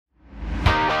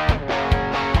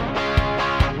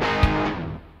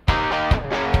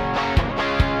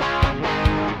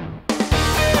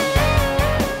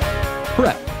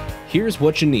Here's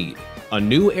what you need: a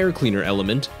new air cleaner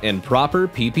element and proper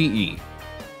PPE.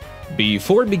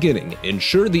 Before beginning,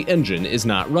 ensure the engine is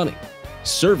not running.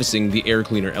 Servicing the air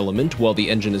cleaner element while the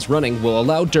engine is running will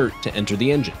allow dirt to enter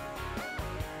the engine.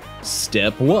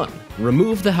 Step 1.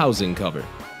 Remove the housing cover.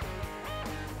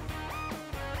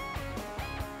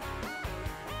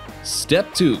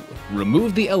 Step 2.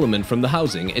 Remove the element from the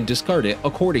housing and discard it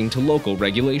according to local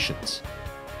regulations.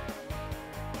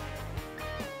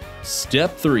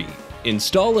 Step 3.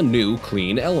 Install a new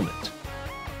clean element.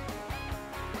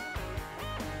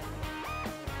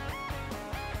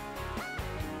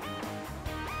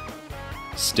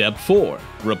 Step 4.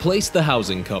 Replace the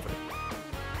housing cover.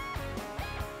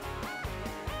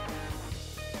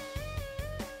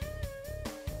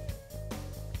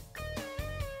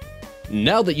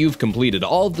 Now that you've completed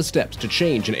all of the steps to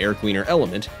change an air cleaner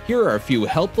element, here are a few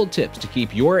helpful tips to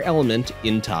keep your element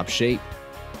in top shape.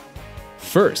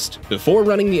 First, before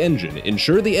running the engine,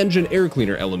 ensure the engine air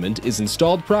cleaner element is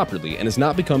installed properly and has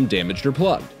not become damaged or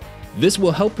plugged. This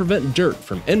will help prevent dirt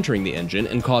from entering the engine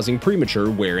and causing premature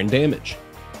wear and damage.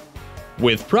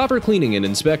 With proper cleaning and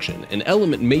inspection, an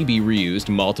element may be reused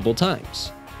multiple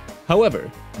times. However,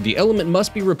 the element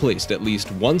must be replaced at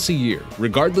least once a year,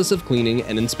 regardless of cleaning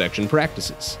and inspection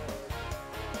practices.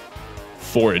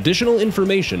 For additional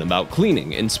information about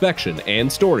cleaning, inspection, and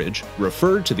storage,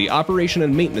 refer to the Operation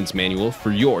and Maintenance Manual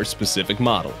for your specific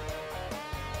model.